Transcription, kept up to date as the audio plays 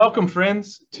Welcome,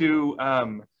 friends, to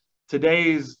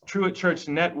today's Truett Church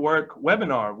Network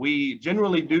webinar. We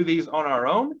generally do these on our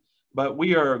own, but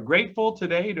we are grateful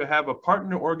today to have a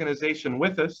partner organization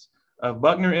with us of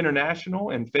Buckner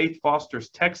International and Faith Fosters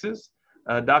Texas.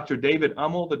 Dr. David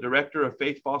Ummel, the director of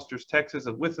Faith Fosters Texas,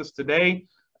 is with us today.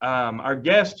 Our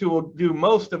guest who will do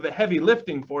most of the heavy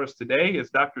lifting for us today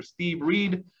is Dr. Steve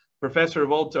Reed, professor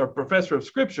of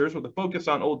Scriptures with a focus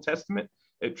on Old Testament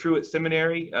at Truett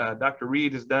Seminary. Dr.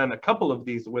 Reed has done a couple of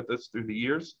these with us through the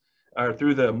years, or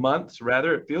through the months,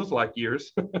 rather. It feels like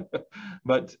years.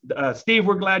 But Steve,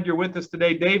 we're glad you're with us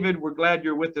today. David, we're glad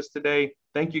you're with us today.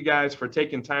 Thank you guys for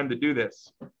taking time to do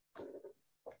this.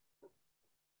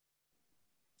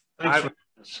 I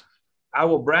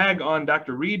will brag on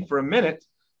Dr. Reed for a minute.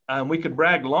 We could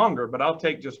brag longer, but I'll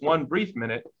take just one brief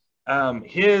minute.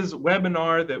 His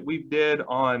webinar that we did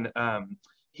on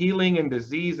healing and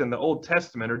disease in the Old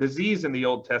Testament, or disease in the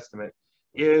Old Testament,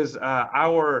 is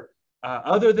our,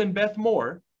 other than Beth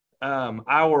Moore,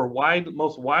 our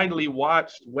most widely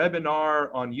watched webinar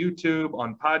on YouTube,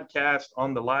 on podcast,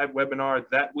 on the live webinar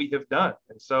that we have done.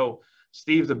 And so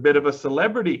Steve's a bit of a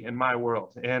celebrity in my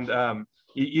world. And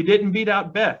you didn't beat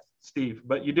out Beth, Steve,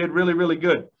 but you did really, really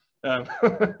good. And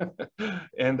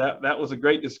that was a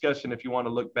great discussion if you want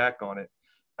to look back on it.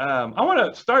 I want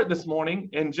to start this morning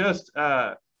and just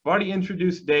I've already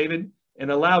introduced David and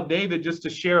allow David just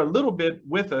to share a little bit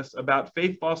with us about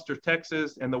Faith Fosters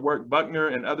Texas and the work Buckner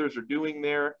and others are doing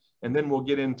there, and then we'll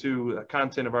get into the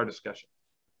content of our discussion.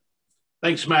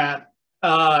 Thanks, Matt.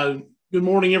 Good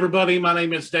morning, everybody. My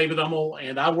name is David Ummel,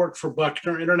 and I work for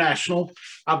Buckner International.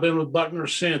 I've been with Buckner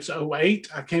since 2008.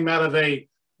 I came out of a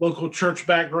local church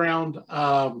background,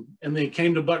 and then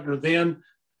came to Buckner then.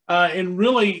 And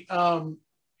really,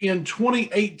 in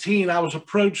 2018, I was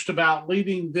approached about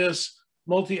leading this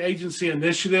multi-agency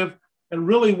initiative. And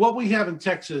really what we have in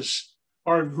Texas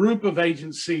are a group of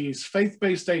agencies,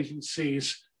 faith-based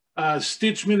agencies,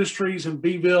 Stitch Ministries in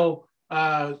Beeville,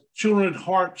 Children at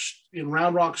Heart in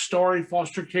Round Rock. Starry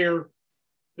Foster Care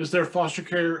is their foster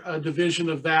care division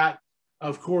of that.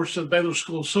 Of course, the Baylor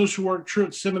School of Social Work,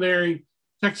 Truett Seminary,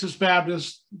 Texas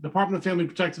Baptist, Department of Family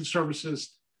Protective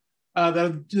Services,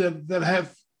 that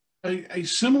have a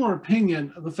similar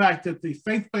opinion of the fact that the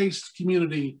faith-based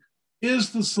community is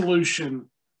the solution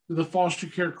to the foster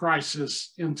care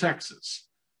crisis in Texas.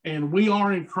 And we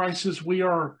are in crisis. We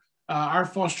are, our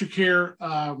foster care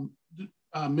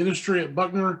ministry at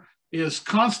Buckner is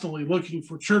constantly looking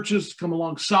for churches to come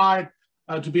alongside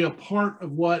to be a part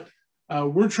of what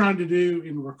we're trying to do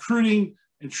in recruiting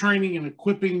and training and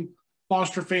equipping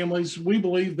foster families. We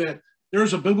believe that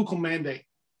there's a biblical mandate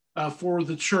for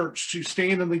the church to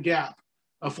stand in the gap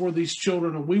for these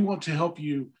children. And we want to help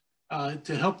you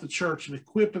to help the church and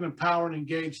equip and empower and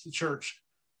engage the church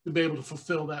to be able to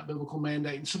fulfill that biblical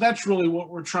mandate. And so that's really what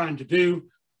we're trying to do.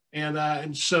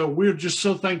 And so we're just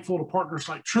so thankful to partners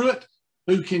like Truett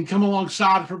who can come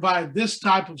alongside and provide this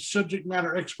type of subject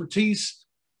matter expertise.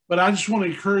 But I just want to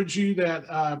encourage you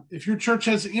that if your church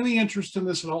has any interest in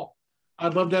this at all,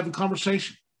 I'd love to have a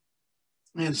conversation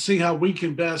and see how we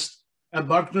can best at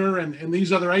Buckner and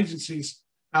these other agencies,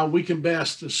 how we can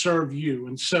best to serve you.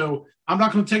 And so I'm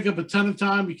not going to take up a ton of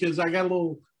time because I got a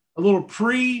little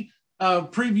preview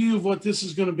of what this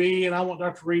is going to be, and I want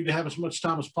Dr. Reed to have as much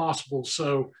time as possible.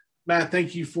 So Matt,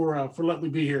 thank you for letting me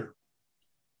be here.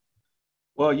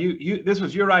 Well, this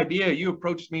was your idea. You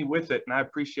approached me with it, and I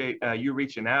appreciate you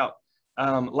reaching out.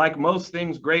 Like most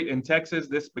things great in Texas,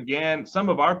 this began, some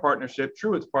of our partnership,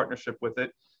 Truett's partnership with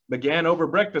it, began over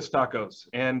breakfast tacos.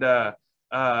 And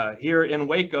here in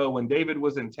Waco, when David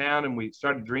was in town and we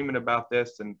started dreaming about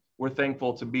this, and we're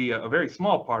thankful to be a very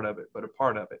small part of it, but a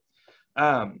part of it.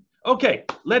 Okay,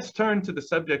 let's turn to the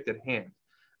subject at hand.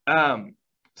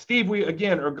 Steve, we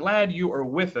again are glad you are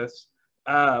with us.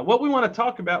 What we want to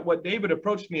talk about, what David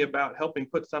approached me about helping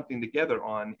put something together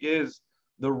on, is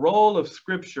the role of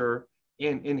Scripture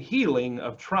in healing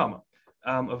of trauma,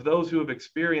 of those who have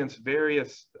experienced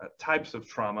various types of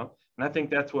trauma. And I think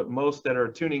that's what most that are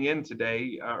tuning in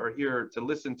today are here to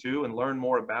listen to and learn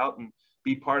more about and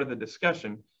be part of the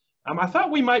discussion. I thought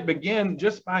we might begin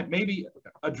just by maybe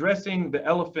addressing the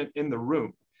elephant in the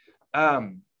room.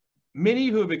 Many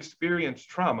who have experienced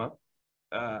trauma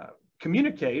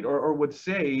communicate or would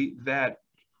say that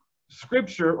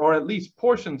Scripture, or at least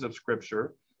portions of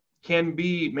Scripture, can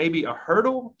be maybe a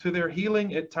hurdle to their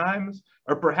healing at times,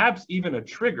 or perhaps even a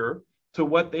trigger to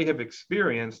what they have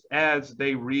experienced as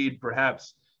they read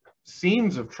perhaps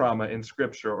scenes of trauma in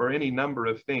Scripture or any number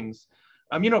of things.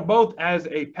 Both as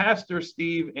a pastor,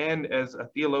 Steve, and as a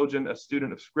theologian, a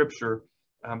student of Scripture,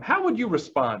 how would you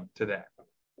respond to that?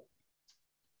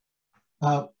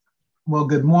 Uh, well,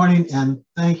 good morning, and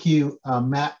thank you,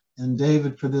 Matt and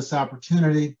David, for this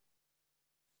opportunity.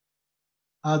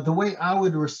 The way I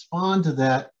would respond to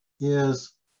that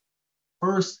is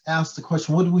first ask the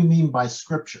question, what do we mean by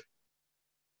scripture?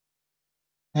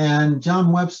 And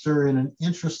John Webster, in an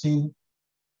interesting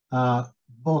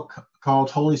book called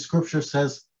Holy Scripture,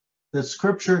 says that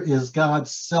scripture is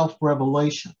God's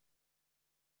self-revelation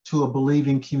to a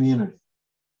believing community.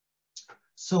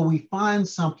 So we find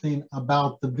something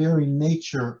about the very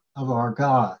nature of our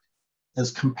God as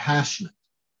compassionate.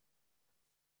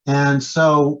 And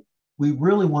so we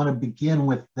really want to begin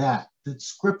with that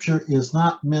scripture is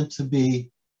not meant to be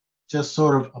just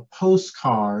sort of a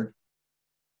postcard,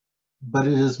 but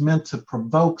it is meant to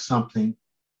provoke something.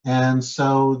 And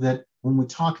so that when we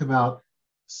talk about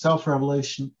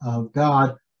self-revelation of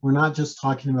God, we're not just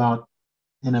talking about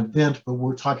an event, but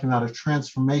we're talking about a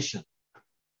transformation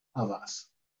of us.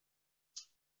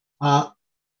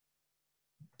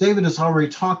 David has already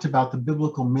talked about the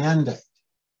biblical mandate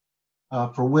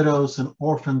for widows and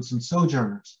orphans and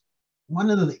sojourners. One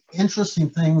of the interesting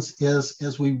things is,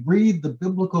 as we read the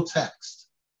biblical text,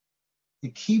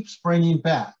 it keeps bringing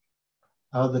back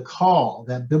the call,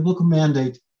 that biblical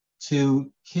mandate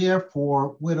to care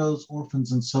for widows,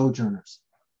 orphans, and sojourners.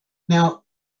 Now,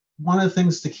 one of the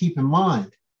things to keep in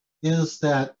mind is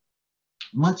that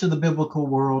much of the biblical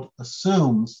world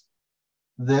assumes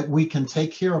that we can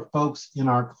take care of folks in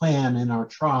our clan, in our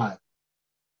tribe.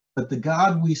 But the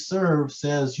God we serve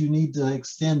says you need to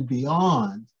extend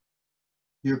beyond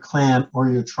your clan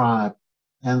or your tribe.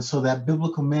 And so that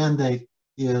biblical mandate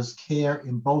is care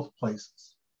in both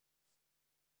places.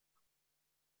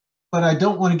 But I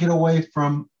don't want to get away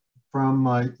from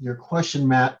your question,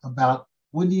 Matt, about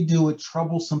what do you do with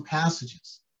troublesome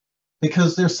passages?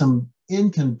 Because there's some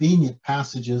inconvenient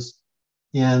passages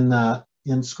in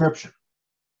Scripture.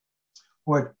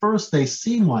 Or at first they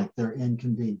seem like they're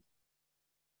inconvenient.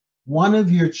 One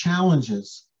of your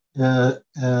challenges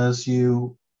as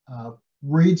you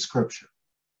read Scripture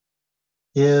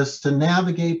is to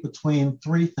navigate between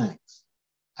three things: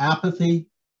 apathy,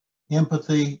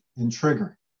 empathy, and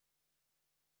triggering.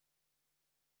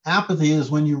 Apathy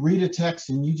is when you read a text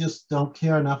and you just don't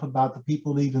care enough about the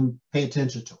people to even pay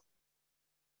attention to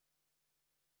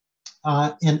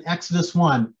it. In Exodus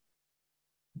 1,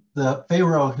 the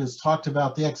Pharaoh has talked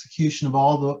about the execution of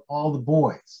all the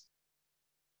boys.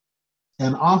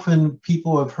 And often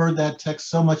people have heard that text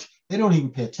so much, they don't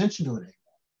even pay attention to it anymore.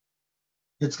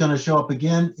 It's going to show up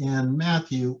again in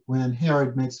Matthew when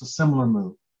Herod makes a similar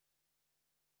move.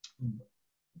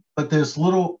 But there's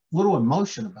little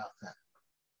emotion about that.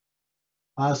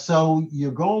 So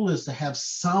your goal is to have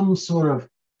some sort of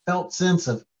felt sense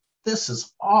of, this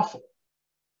is awful.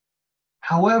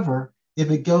 However,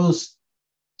 if it goes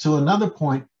to another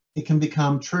point, it can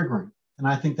become triggering. And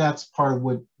I think that's part of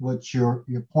what you're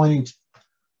pointing to.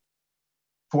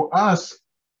 For us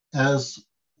as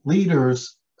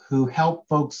leaders who help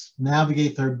folks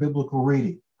navigate their biblical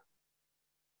reading,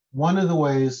 one of the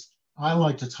ways I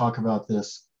like to talk about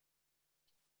this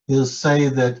is say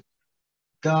that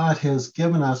God has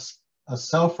given us a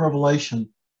self-revelation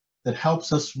that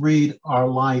helps us read our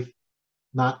life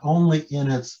not only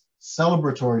in its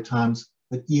celebratory times,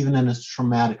 but even in its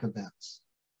traumatic events.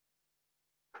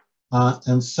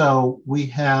 And so we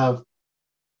have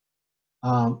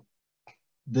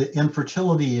the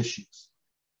infertility issues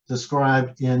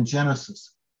described in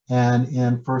Genesis and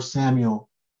in 1 Samuel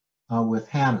with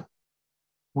Hannah.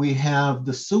 We have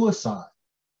the suicide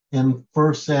in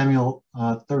 1 Samuel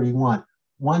 31.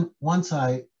 Once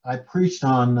I preached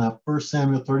on 1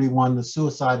 Samuel 31, the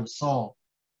suicide of Saul,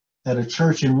 at a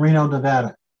church in Reno,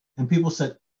 Nevada. And people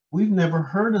said, we've never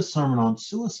heard a sermon on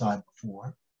suicide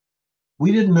before.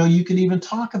 We didn't know you could even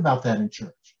talk about that in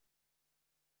church.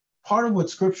 Part of what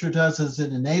Scripture does is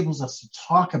it enables us to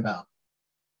talk about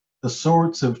the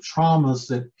sorts of traumas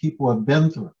that people have been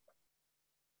through.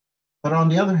 But on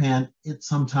the other hand, it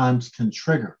sometimes can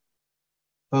trigger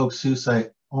folks who say,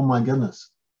 oh my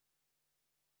goodness,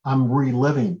 I'm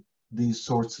reliving these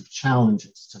sorts of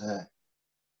challenges today.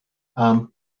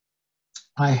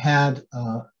 I had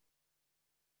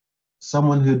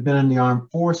someone who'd been in the armed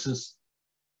forces,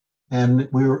 and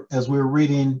as we were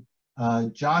reading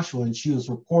Joshua, and she was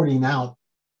reporting out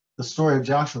the story of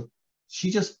Joshua, she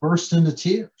just burst into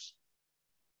tears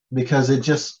because it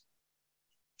just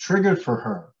triggered for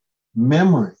her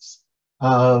memories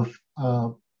of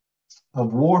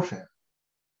warfare.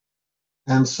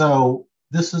 And so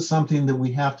this is something that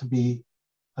we have to be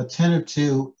attentive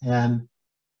to. And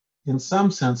in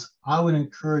some sense, I would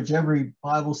encourage every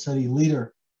Bible study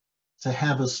leader to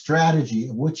have a strategy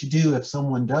of what you do if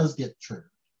someone does get triggered.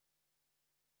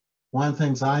 One of the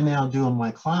things I now do in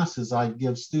my classes, I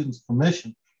give students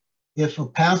permission. If a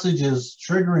passage is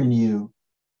triggering you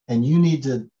and you need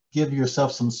to give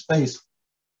yourself some space,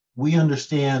 we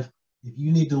understand if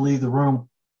you need to leave the room,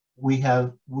 we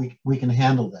can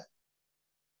handle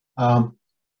that.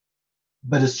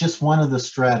 But it's just one of the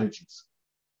strategies.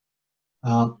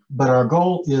 But our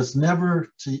goal is never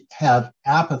to have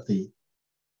apathy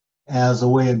as a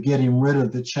way of getting rid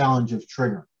of the challenge of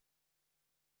triggering.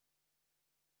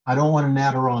 I don't want to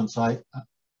natter on, so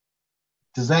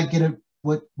does that get it?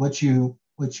 What you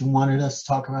wanted us to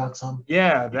talk about some?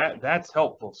 Yeah, that's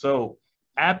helpful. So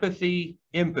apathy,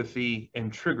 empathy,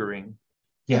 and triggering.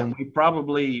 Yeah. And we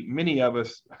probably, many of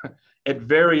us at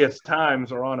various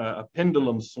times are on a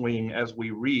pendulum swing as we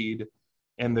read.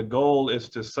 And the goal is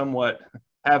to somewhat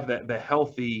have the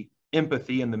healthy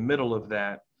empathy in the middle of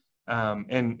that,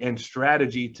 and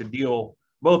strategy to deal,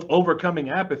 both overcoming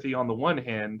apathy on the one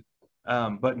hand,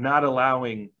 but not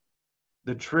allowing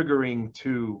the triggering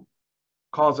to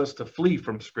cause us to flee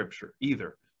from Scripture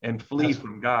either, and flee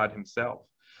from God himself.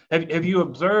 Have you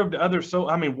observed other,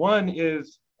 one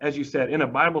is, as you said, in a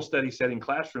Bible study setting,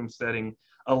 classroom setting,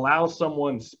 allow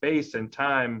someone space and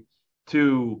time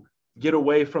to get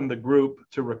away from the group,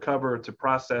 to recover, to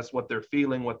process what they're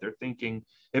feeling, what they're thinking.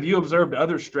 Have you observed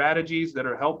other strategies that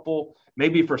are helpful,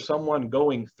 maybe for someone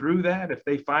going through that, if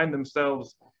they find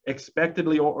themselves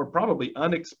expectedly or probably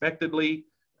unexpectedly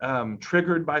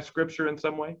triggered by Scripture in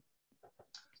some way?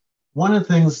 One of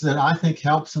the things that I think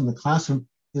helps in the classroom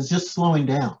is just slowing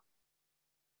down.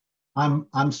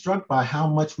 I'm struck by how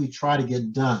much we try to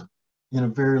get done in a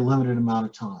very limited amount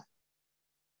of time.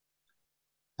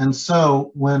 And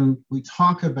so when we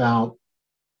talk about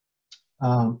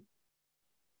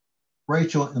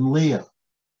Rachel and Leah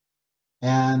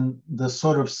and the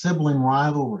sort of sibling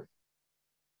rivalry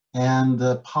and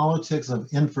the politics of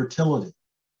infertility,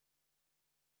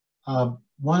 one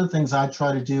of the things I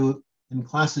try to do in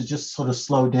class is just sort of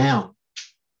slow down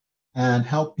and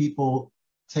help people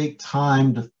take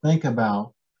time to think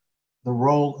about the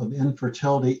role of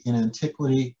infertility in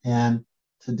antiquity and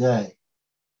today.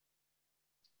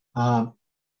 And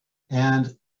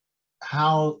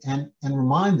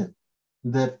remind them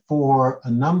that for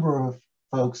a number of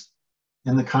folks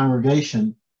in the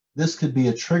congregation, this could be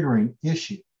a triggering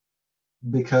issue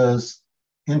because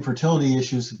infertility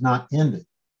issues have not ended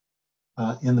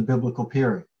in the biblical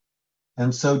period.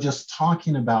 And so just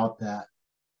talking about that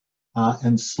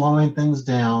and slowing things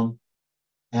down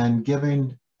and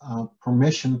giving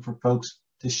permission for folks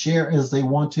to share as they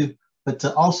want to, but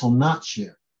to also not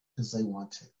share as they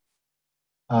want to,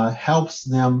 helps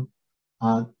them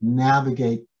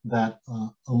navigate that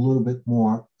a little bit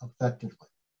more effectively.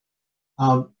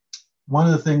 One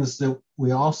of the things that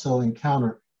we also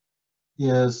encounter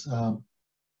is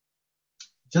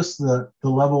just the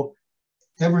level.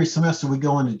 Every semester we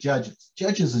go into Judges.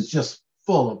 Judges is just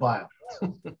full of violence.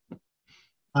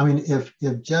 I mean, if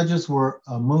Judges were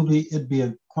a movie, it'd be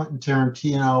a Quentin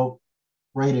Tarantino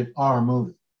rated R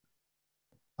movie.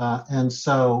 And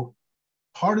so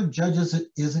part of Judges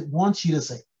is it wants you to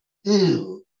say,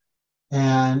 ew.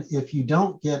 And if you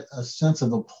don't get a sense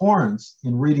of abhorrence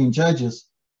in reading Judges,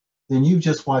 then you've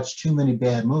just watched too many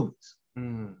bad movies.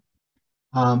 Mm.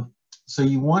 So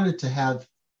you want it to have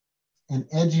an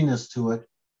edginess to it,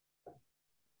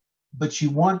 but you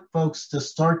want folks to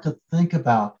start to think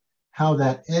about how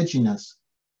that edginess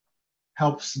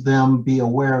helps them be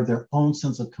aware of their own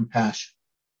sense of compassion.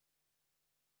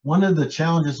 One of the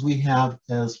challenges we have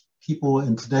as people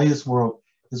in today's world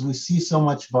is we see so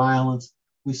much violence,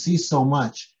 we see so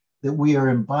much that we are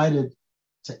invited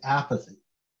to apathy.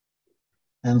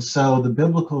 And so the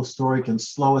biblical story can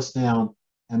slow us down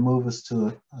and move us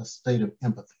to a state of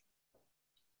empathy.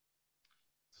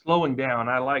 Slowing down,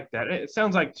 I like that. It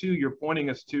sounds like, too, you're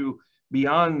pointing us to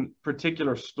beyond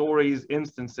particular stories,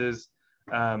 instances,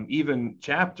 even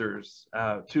chapters,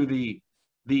 to the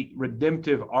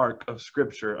redemptive arc of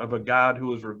Scripture, of a God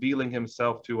who is revealing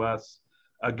himself to us,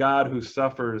 a God who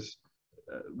suffers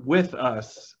with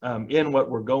us in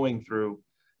what we're going through,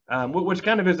 which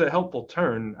kind of is a helpful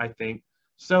turn, I think.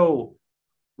 So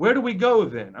where do we go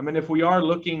then? I mean, if we are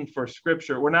looking for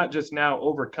Scripture, we're not just now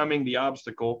overcoming the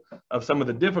obstacle of some of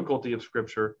the difficulty of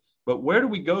Scripture, but where do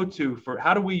we go to for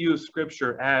how do we use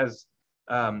Scripture as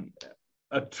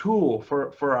a tool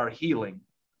for our healing?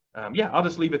 I'll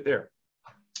just leave it there.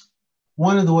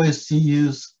 One of the ways to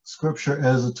use Scripture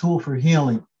as a tool for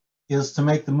healing is to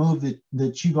make the move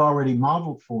that you've already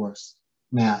modeled for us,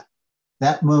 Matt,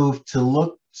 that move to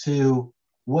look to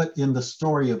what in the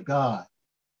story of God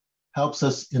helps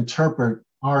us interpret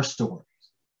our stories.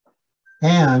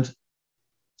 And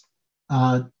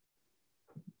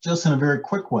just in a very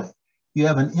quick way, you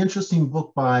have an interesting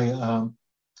book by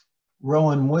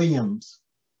Rowan Williams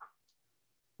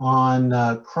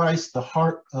on Christ, the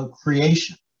heart of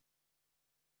creation.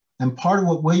 And part of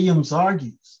what Williams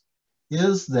argues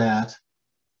is that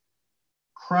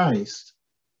Christ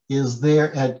is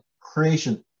there at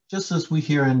creation, just as we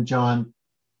hear in John,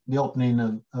 the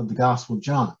opening of the Gospel of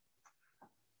John.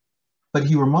 But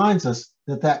he reminds us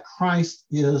that that Christ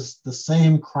is the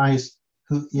same Christ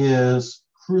who is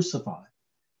crucified.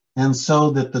 And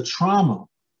so that the trauma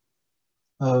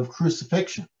of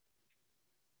crucifixion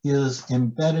is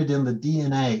embedded in the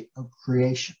DNA of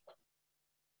creation.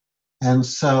 And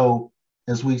so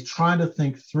as we try to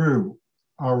think through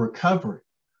our recovery,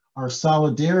 our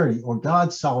solidarity, or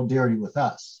God's solidarity with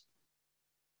us,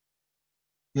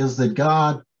 is that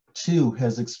God too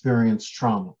has experienced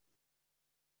trauma,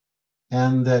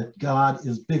 and that God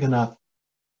is big enough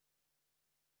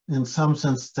in some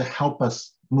sense to help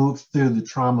us move through the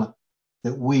trauma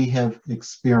that we have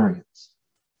experienced.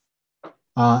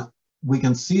 We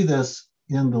can see this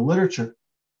in the literature.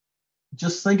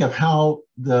 Just think of how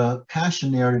the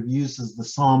Passion narrative uses the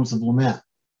Psalms of Lament.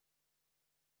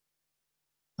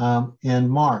 In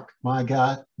Mark, my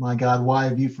God, why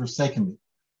have you forsaken me?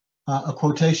 A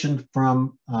quotation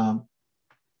from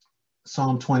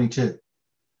Psalm 22.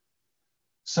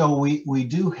 So we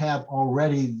do have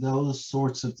already those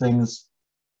sorts of things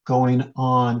going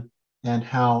on, and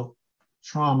how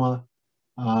trauma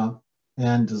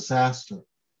and disaster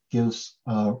gives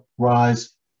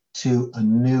rise to a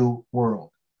new world.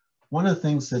 One of the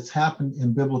things that's happened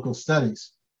in biblical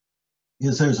studies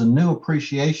is there's a new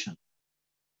appreciation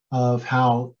of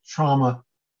how trauma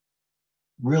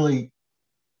really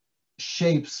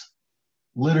shapes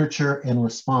literature and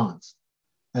response.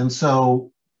 And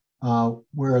so,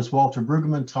 whereas Walter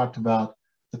Brueggemann talked about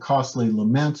the costly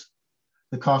lament,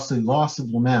 the costly loss of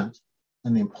lament,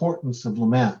 and the importance of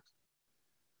lament,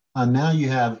 now you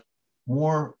have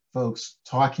more folks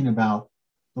talking about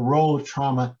the role of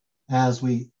trauma as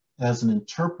an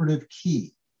interpretive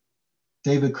key.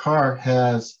 David Carr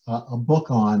has a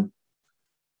book on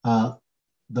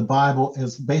the Bible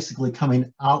as basically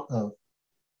coming out of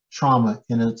trauma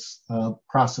in its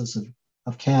process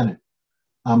of canon.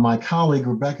 My colleague,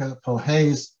 Rebecca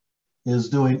Poe-Hayes, is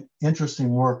doing interesting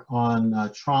work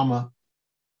on trauma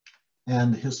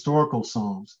and historical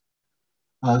Psalms.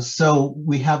 So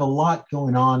we have a lot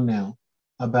going on now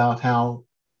about how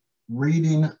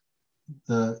reading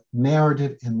the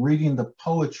narrative and reading the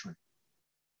poetry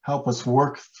help us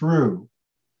work through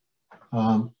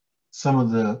some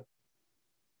of the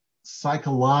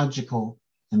psychological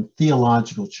and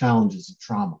theological challenges of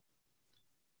trauma.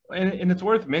 And it's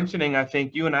worth mentioning, I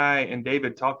think you and I and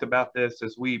David talked about this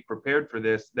as we prepared for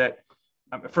this, that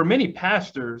for many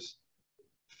pastors,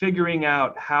 figuring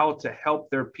out how to help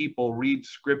their people read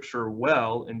scripture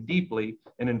well and deeply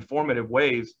in informative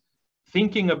ways,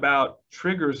 thinking about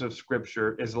triggers of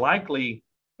scripture is likely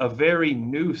a very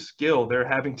new skill they're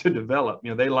having to develop.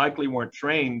 You know, they likely weren't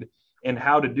trained in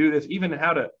how to do this, even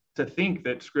how to think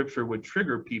that scripture would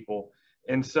trigger people.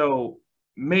 And so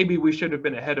maybe we should have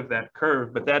been ahead of that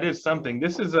curve, but that is something.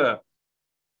 This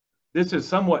is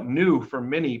somewhat new for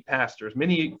many pastors,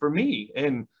 for me,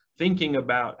 and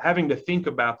having to think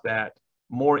about that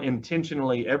more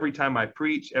intentionally every time I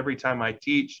preach, every time I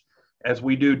teach, as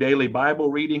we do daily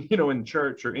Bible reading, in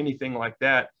church or anything like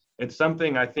that. It's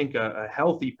something I think a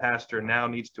healthy pastor now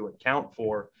needs to account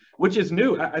for, which is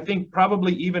new. I think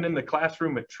probably even in the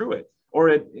classroom at Truett or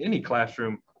at any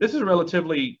classroom, this is a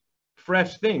relatively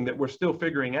fresh thing that we're still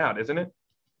figuring out, isn't it?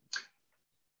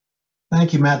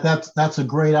 Thank you, Matt. That's a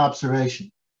great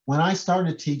observation. When I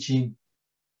started teaching,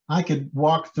 I could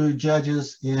walk through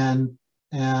Judges, and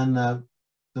the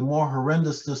more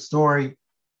horrendous the story,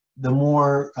 the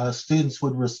more students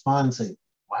would respond and say,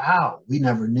 wow, we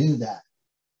never knew that.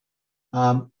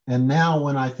 And now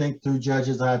when I think through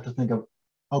Judges, I have to think of,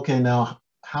 okay, now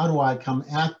how do I come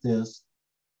at this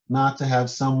not to have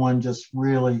someone just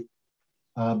really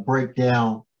break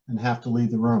down and have to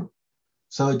leave the room?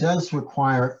 So it does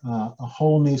require a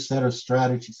whole new set of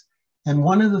strategies. And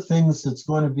one of the things that's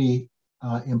going to be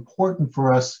important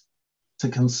for us to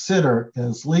consider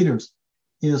as leaders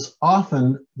is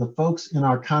often the folks in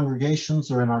our congregations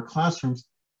or in our classrooms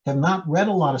have not read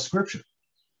a lot of scripture.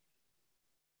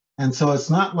 And so it's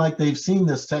not like they've seen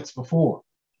this text before.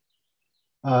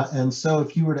 And so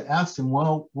if you were to ask them,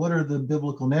 well, what are the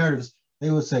biblical narratives?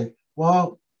 They would say,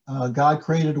 well, God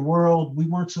created a world. We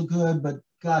weren't so good, but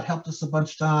God helped us a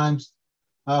bunch of times.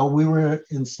 We were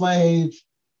enslaved.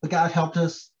 but God helped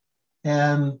us.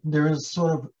 And there is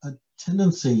sort of a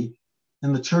tendency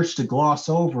in the church to gloss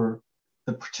over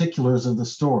the particulars of the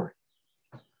story.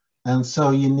 And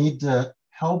so you need to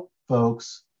help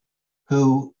folks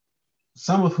who,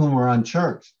 some of whom are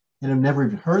unchurched and have never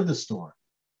even heard the story.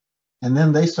 And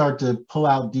then they start to pull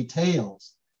out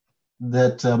details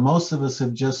that most of us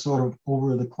have just sort of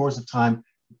over the course of time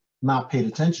not paid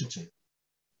attention to.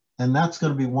 And that's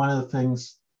going to be one of the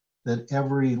things that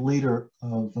every leader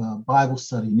of Bible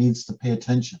study needs to pay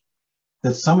attention.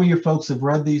 That some of your folks have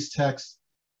read these texts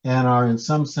and are in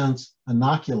some sense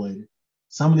inoculated.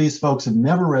 Some of these folks have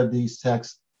never read these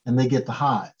texts and they get the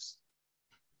hives.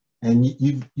 And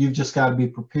you've just got to be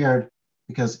prepared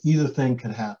because either thing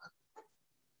could happen.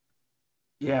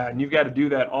 Yeah, and you've got to do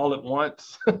that all at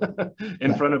once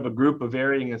in front of a group of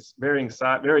various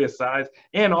size,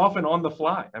 and often on the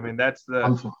fly. I mean, that's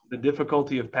the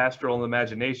difficulty of pastoral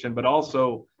imagination, but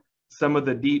also some of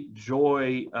the deep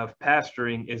joy of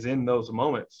pastoring is in those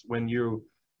moments when you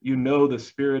know the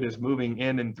Spirit is moving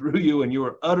in and through you, and you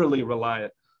are utterly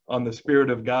reliant on the Spirit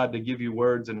of God to give you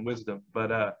words and wisdom.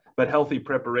 But healthy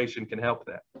preparation can help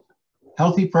that.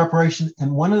 Healthy preparation.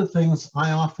 And one of the things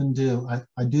I often do,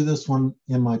 I do this one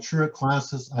in my truant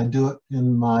classes. I do it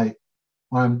when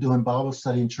I'm doing Bible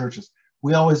study in churches.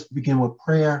 We always begin with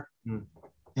prayer.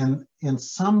 And in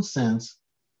some sense,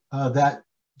 that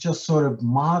just sort of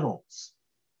models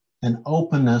an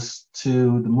openness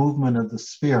to the movement of the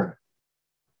Spirit,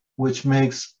 which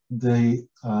makes the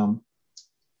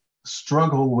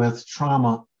struggle with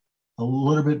trauma a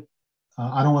little bit,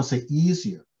 I don't want to say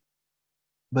easier,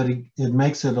 but it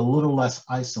makes it a little less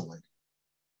isolated.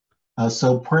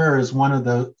 So prayer is one of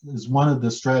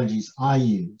the strategies I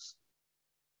use,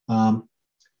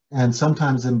 and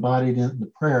sometimes embodied in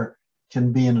the prayer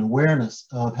can be an awareness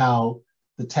of how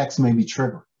the text may be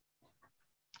triggered.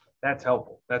 That's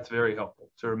helpful. That's very helpful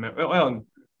to remember. Well,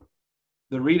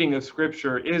 the reading of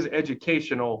Scripture is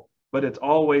educational, but it's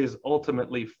always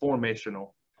ultimately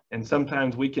formational. And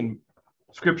sometimes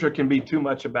Scripture can be too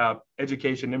much about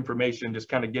education, information, just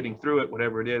kind of getting through it,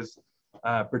 whatever it is,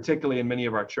 particularly in many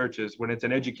of our churches when it's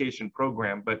an education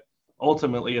program. But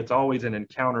ultimately, it's always an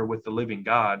encounter with the living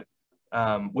God,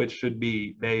 which should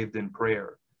be bathed in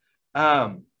prayer.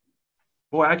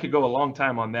 Boy, I could go a long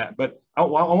time on that, but I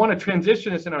want to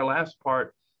transition this in our last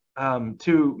part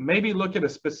to maybe look at a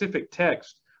specific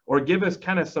text or give us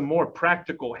kind of some more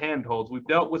practical handholds. We've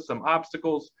dealt with some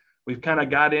obstacles. We've kind of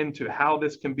got into how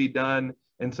this can be done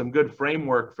and some good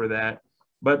framework for that.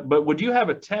 But would you have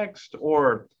a text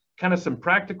or kind of some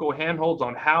practical handholds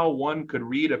on how one could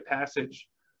read a passage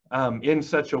in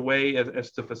such a way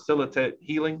as to facilitate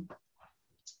healing?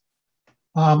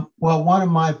 Well, one of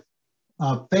my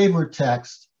favorite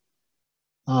texts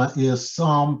is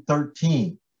Psalm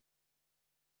 13,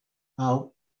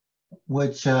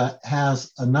 which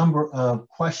has a number of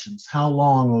questions. How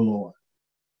long, O Lord?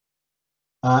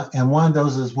 And one of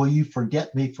those is, will you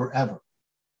forget me forever?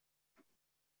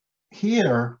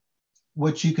 Here,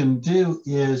 what you can do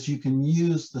is you can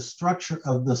use the structure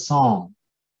of the psalm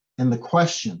and the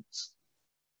questions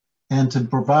and to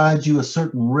provide you a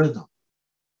certain rhythm.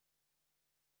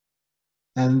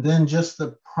 And then just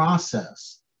the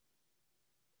process.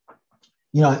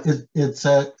 You know, it's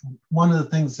one of the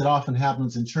things that often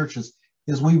happens in churches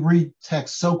is we read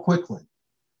text so quickly.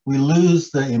 We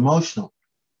lose the emotional.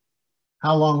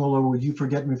 How long, O Lord, would you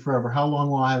forget me forever? How long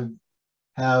will I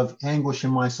have anguish in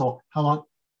my soul? How long?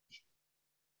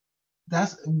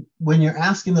 That's when you're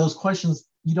asking those questions,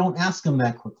 you don't ask them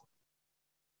that quickly.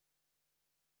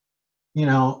 You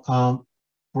know,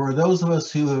 for those of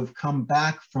us who have come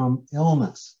back from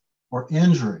illness or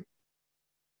injury,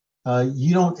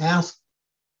 you don't ask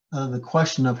the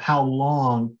question of how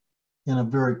long in a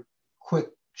very quick,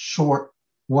 short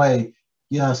way.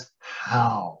 You ask,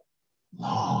 how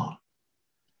long?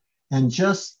 And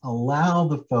just allow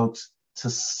the folks to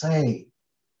say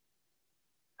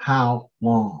how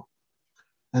long.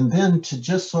 And then to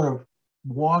just sort of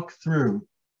walk through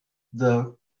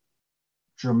the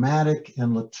dramatic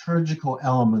and liturgical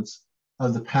elements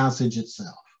of the passage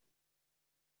itself.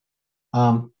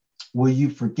 Will you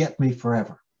forget me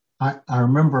forever? I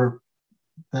remember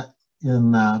that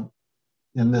in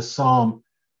this psalm,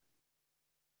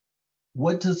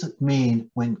 what does it mean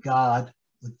when God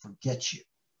would forget you?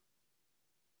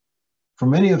 For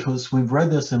many of us, we've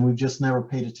read this and we've just never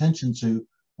paid attention to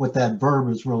what that verb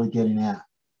is really getting at.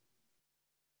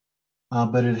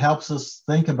 But it helps us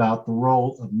think about the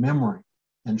role of memory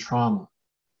and trauma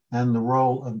and the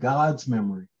role of God's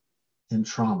memory in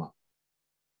trauma.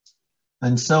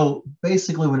 And so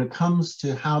basically when it comes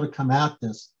to how to come at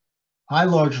this, I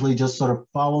largely just sort of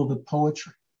follow the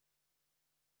poetry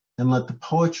and let the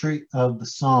poetry of the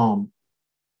psalm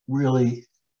really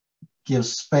give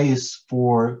space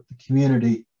for the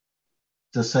community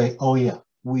to say, oh yeah,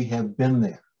 we have been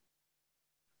there.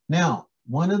 Now,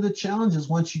 one of the challenges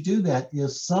once you do that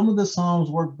is some of the psalms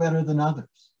work better than others.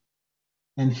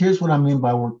 And here's what I mean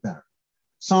by work better.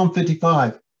 Psalm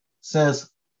 55 says,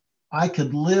 I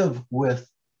could live with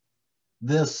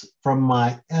this from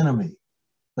my enemy,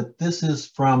 but this is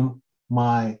from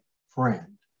my friend.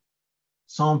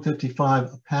 Psalm 55,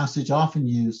 a passage often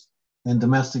used in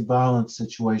domestic violence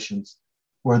situations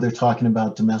where they're talking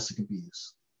about domestic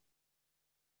abuse.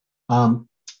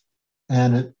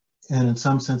 And in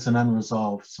some sense, an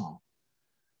unresolved psalm.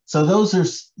 So those are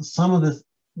some of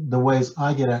the ways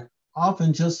I get at,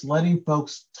 often just letting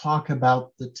folks talk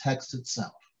about the text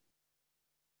itself.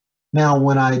 Now,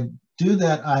 when I do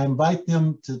that, I invite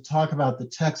them to talk about the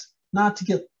text, not to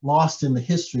get lost in the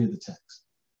history of the text.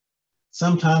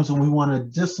 Sometimes when we want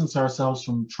to distance ourselves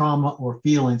from trauma or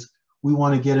feelings, we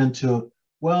want to get into,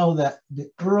 well, that the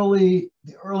early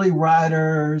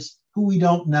writers who we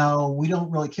don't know, we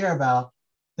don't really care about,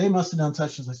 they must have done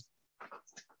such and such.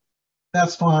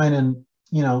 That's fine, and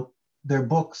you know, they're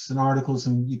books and articles,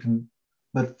 and you can.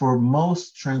 But for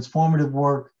most transformative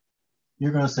work,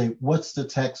 you're going to say, "What's the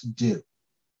text do?"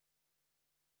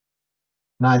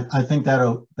 And I think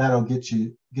that'll get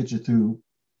you through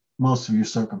most of your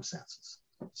circumstances.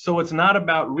 So it's not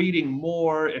about reading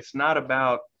more. It's not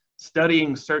about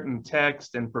studying certain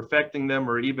texts and perfecting them,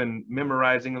 or even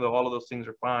memorizing them. All of those things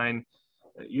are fine.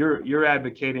 You're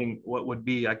advocating what would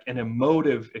be like an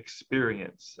emotive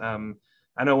experience.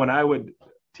 I know when I would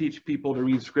teach people to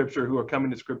read scripture who are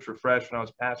coming to scripture fresh when I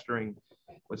was pastoring,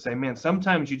 would say, man,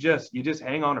 sometimes you just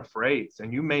hang on a phrase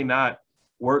and you may not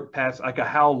work past like a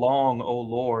how long, oh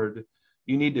Lord.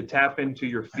 You need to tap into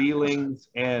your feelings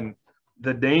and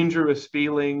the dangerous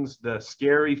feelings, the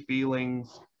scary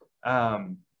feelings,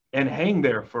 and hang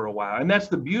there for a while. And that's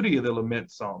the beauty of the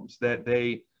lament psalms, that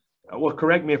they, well,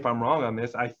 correct me if I'm wrong on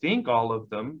this, I think all of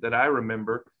them that I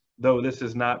remember, though this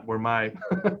is not where my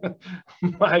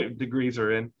my degrees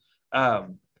are in,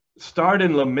 start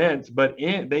in laments, but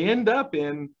they end up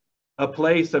in a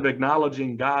place of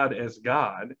acknowledging God as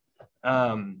God.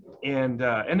 And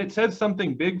it says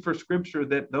something big for scripture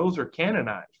that those are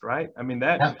canonized, right? I mean,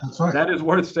 that's right. That is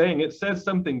worth saying. It says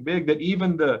something big that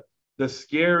even the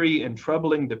scary and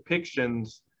troubling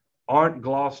depictions aren't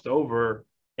glossed over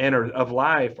and are of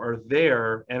life, are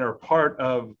there and are part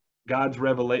of God's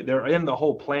revelation. They're in the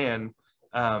whole plan,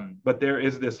 but there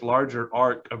is this larger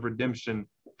arc of redemption,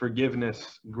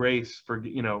 forgiveness, grace, for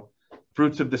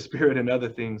fruits of the Spirit and other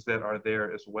things that are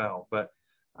there as well. But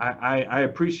I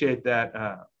appreciate that.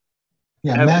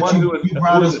 Yeah, Matt, you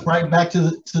brought us right back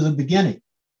to the beginning.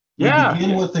 We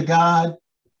begin with the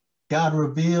God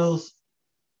reveals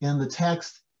in the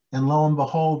text, and lo and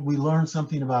behold, we learn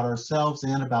something about ourselves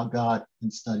and about God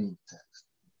in studying the text.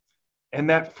 And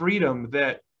that freedom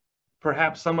that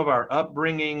perhaps some of our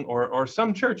upbringing or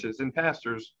some churches and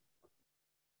pastors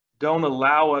don't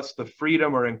allow us the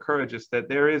freedom or encourage us, that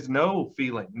there is no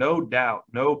feeling, no doubt,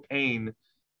 no pain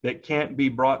that can't be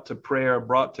brought to prayer,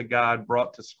 brought to God,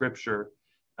 brought to scripture.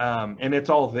 And it's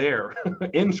all there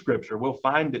in scripture. We'll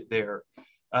find it there.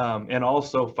 And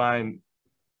also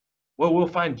we'll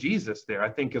find Jesus there, I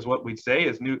think is what we'd say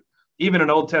is new. Even an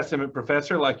Old Testament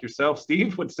professor like yourself,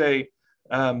 Steve, would say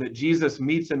that Jesus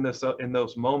meets in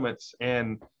those moments.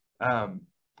 And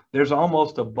there's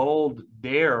almost a bold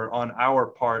dare on our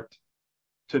part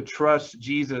to trust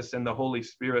Jesus and the Holy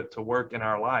Spirit to work in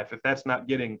our life. If that's not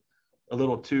getting a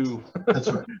little too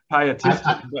right.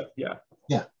 pietistic, but yeah.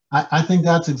 Yeah, I think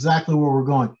that's exactly where we're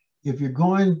going. If you're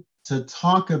going to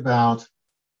talk about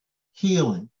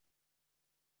healing,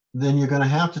 then you're going to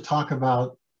have to talk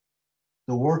about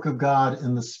the work of God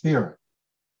in the Spirit.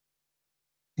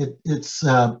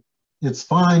 It's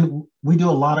fine. We do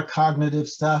a lot of cognitive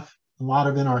stuff, a lot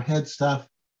of in our head stuff,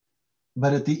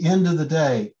 but at the end of the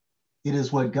day, it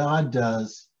is what God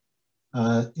does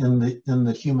in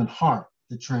the human heart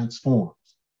that transforms.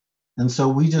 And so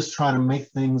we just try to make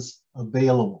things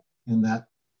available in that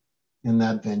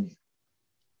venue.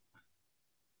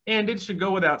 And it should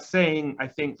go without saying, I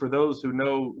think, for those who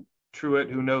know Truett,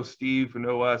 who know Steve, who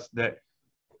know us, that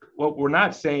what we're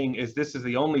not saying is this is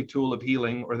the only tool of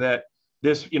healing, or that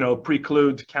this,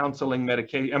 precludes counseling,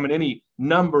 medication. I mean, any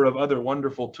number of other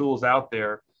wonderful tools out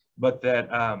there, but that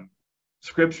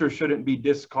scripture shouldn't be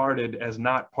discarded as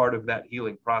not part of that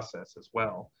healing process as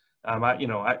well.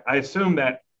 I assume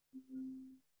that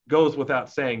goes without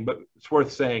saying, but it's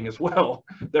worth saying as well.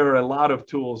 There are a lot of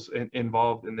tools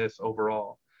involved in this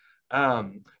overall.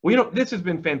 This has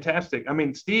been fantastic. I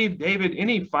mean, Steve, David,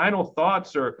 any final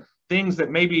thoughts or things that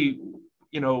maybe,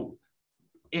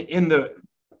 in the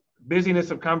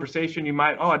busyness of conversation, you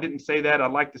might, I didn't say that,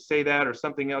 I'd like to say that, or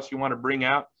something else you want to bring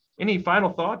out? Any final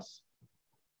thoughts?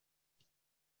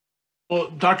 Well,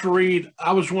 Dr. Reed,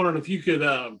 I was wondering if you could,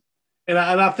 and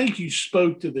I think you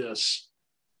spoke to this,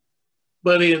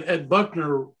 but at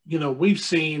Buckner, we've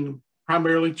seen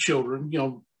primarily children,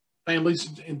 families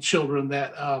and children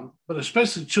that, but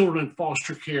especially children in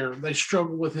foster care, they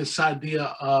struggle with this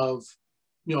idea of,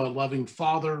 a loving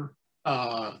father.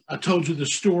 I told you the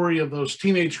story of those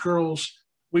teenage girls.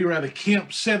 We were at a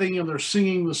camp setting and they're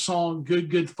singing the song, Good,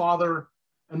 Good Father.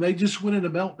 And they just went into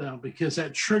meltdown because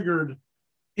that triggered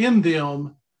in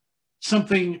them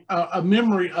something, a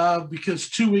memory of, because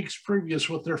 2 weeks previous,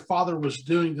 what their father was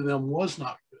doing to them was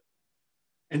not good.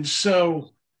 And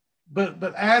so,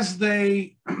 but as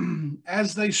they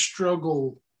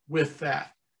struggle with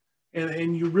that,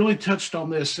 and you really touched on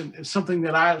this, and it's something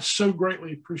that I so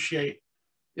greatly appreciate,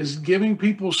 is giving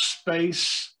people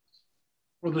space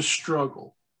for the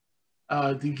struggle,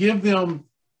 to give them,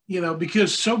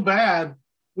 because so bad,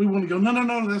 we want to go,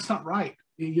 no, that's not right.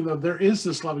 There is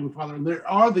this loving Father, and there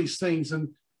are these things, and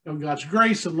God's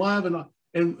grace and love,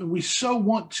 and we so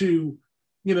want to,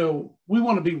 we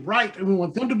want to be right, and we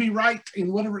want them to be right,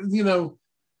 and whatever,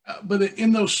 but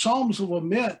in those Psalms of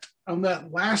Lament, on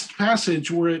that last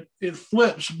passage where it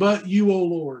flips, but you, O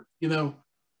Lord,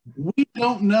 we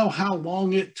don't know how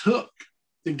long it took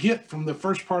to get from the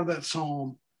first part of that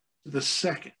Psalm to the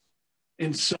second.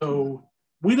 And so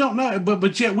we don't know,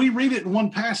 but yet we read it in one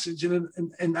passage, and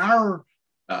in our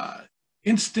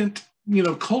instant,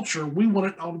 culture, we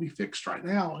want it all to be fixed right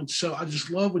now. And so I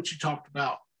just love what you talked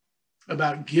about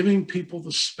giving people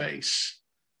the space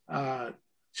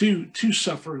to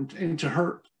suffer and to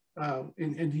hurt,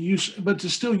 and to use, but to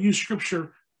still use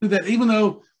Scripture through that, even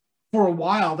though for a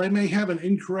while they may have an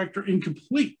incorrect or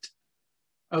incomplete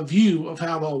view of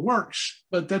how it all works,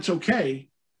 but that's okay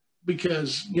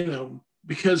because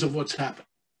of what's happened.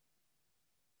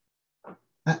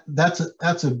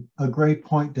 That's a great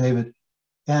point, David.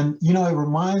 And, it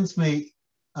reminds me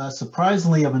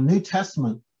surprisingly of a New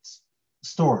Testament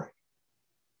story.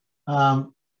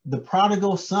 The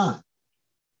prodigal son.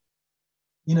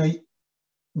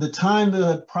 The time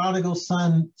the prodigal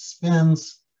son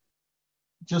spends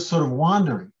just sort of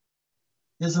wandering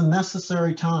is a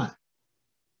necessary time.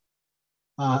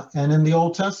 And in the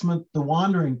Old Testament, the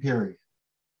wandering period,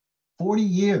 40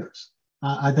 years.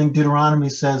 I think Deuteronomy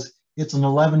says it's an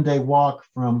 11-day walk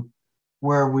from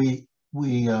where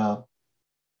the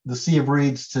Sea of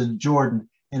Reeds to Jordan,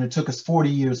 and it took us 40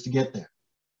 years to get there.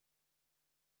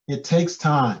 It takes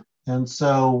time. And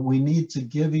so we need to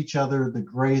give each other the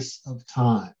grace of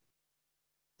time,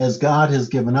 as God has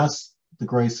given us the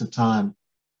grace of time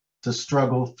to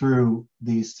struggle through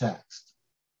these texts.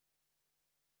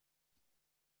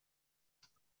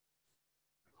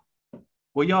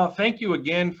 Well, y'all, thank you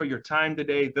again for your time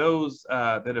today. Those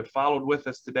that have followed with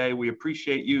us today, we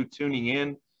appreciate you tuning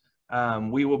in.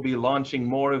 We will be launching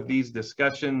more of these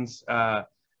discussions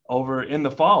over in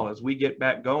the fall as we get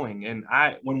back going. And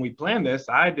when we planned this,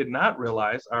 I did not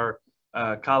realize our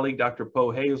colleague, Dr.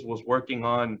 Poe Hayes, was working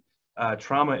on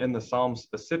trauma in the Psalms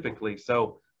specifically.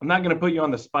 So I'm not going to put you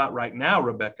on the spot right now,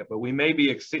 Rebecca, but we may be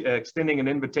extending an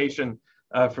invitation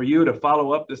for you to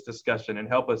follow up this discussion and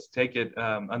help us take it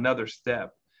another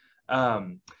step.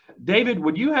 David,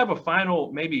 would you have a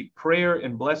final maybe prayer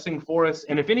and blessing for us?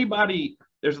 And if anybody,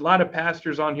 there's a lot of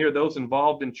pastors on here, those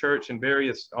involved in church and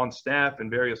on staff in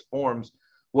various forms,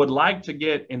 would like to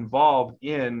get involved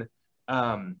in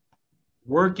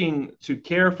working to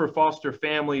care for foster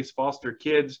families, foster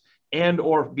kids, and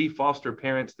or be foster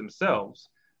parents themselves,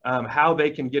 how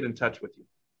they can get in touch with you.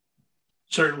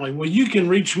 Certainly. Well, you can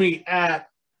reach me at,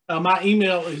 my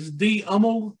email is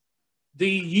dummel,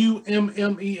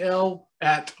 DUMMEL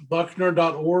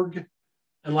 @buckner.org.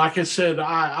 And like I said,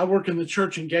 I work in the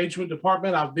church engagement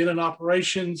department. I've been in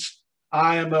operations.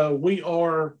 We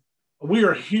are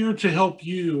here to help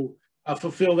you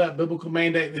fulfill that biblical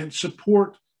mandate and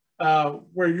support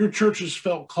where your church has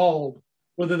felt called,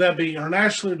 whether that be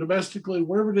internationally or domestically,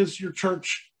 wherever it is your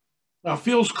church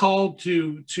feels called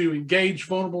to engage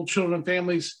vulnerable children and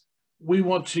families. We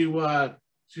want to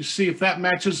see if that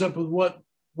matches up with what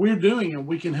we're doing, and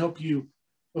we can help you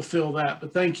fulfill that.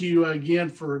 But thank you again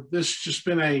for this. Just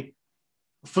been a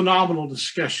phenomenal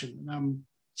discussion, and I'm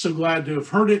so glad to have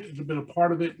heard it and have been a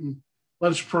part of it. And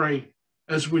let us pray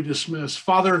as we dismiss.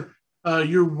 Father,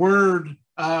 your word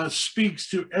speaks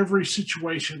to every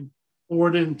situation,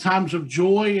 Lord, in times of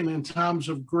joy and in times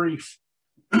of grief.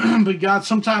 But God,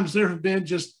 sometimes there have been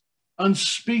just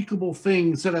unspeakable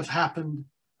things that have happened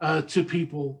to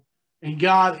people. And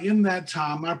God, in that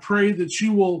time, I pray that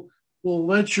you will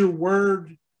let your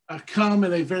word come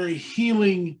in a very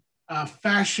healing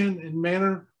fashion and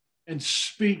manner, and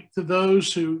speak to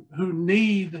those who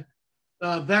need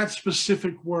that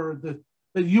specific word,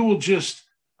 that you will just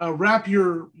wrap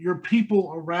your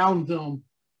people around them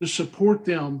to support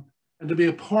them and to be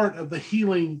a part of the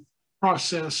healing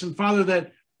process. And Father,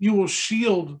 that you will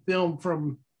shield them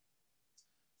from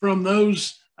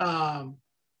those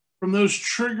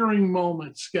triggering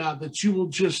moments, God, that you will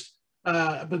just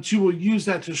but you will use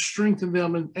that to strengthen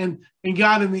them, and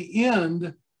God, in the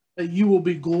end, that you will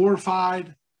be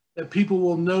glorified, that people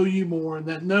will know you more, and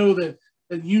that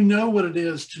you know what it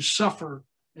is to suffer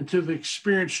and to have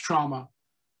experienced trauma.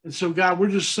 And so, God, we're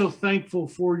just so thankful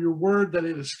for your word, that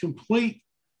it is complete.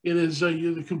 It is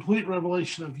the complete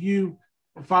revelation of you,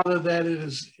 and Father, that it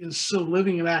is so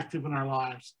living and active in our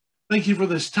lives. Thank you for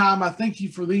this time. I thank you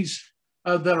for these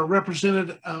that are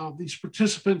represented, these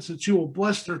participants, that you will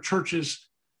bless their churches,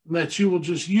 and that you will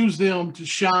just use them to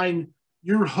shine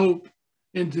your hope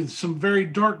into some very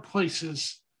dark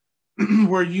places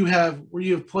where you have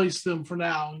placed them for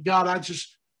now. And God, I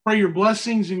just pray your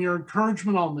blessings and your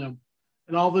encouragement on them.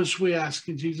 And all this we ask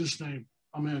in Jesus' name.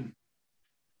 Amen.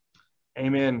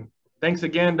 Amen. Thanks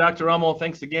again, Dr. Hummel.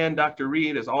 Thanks again, Dr.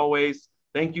 Reed, as always.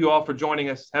 Thank you all for joining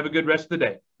us. Have a good rest of the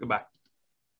day. Goodbye.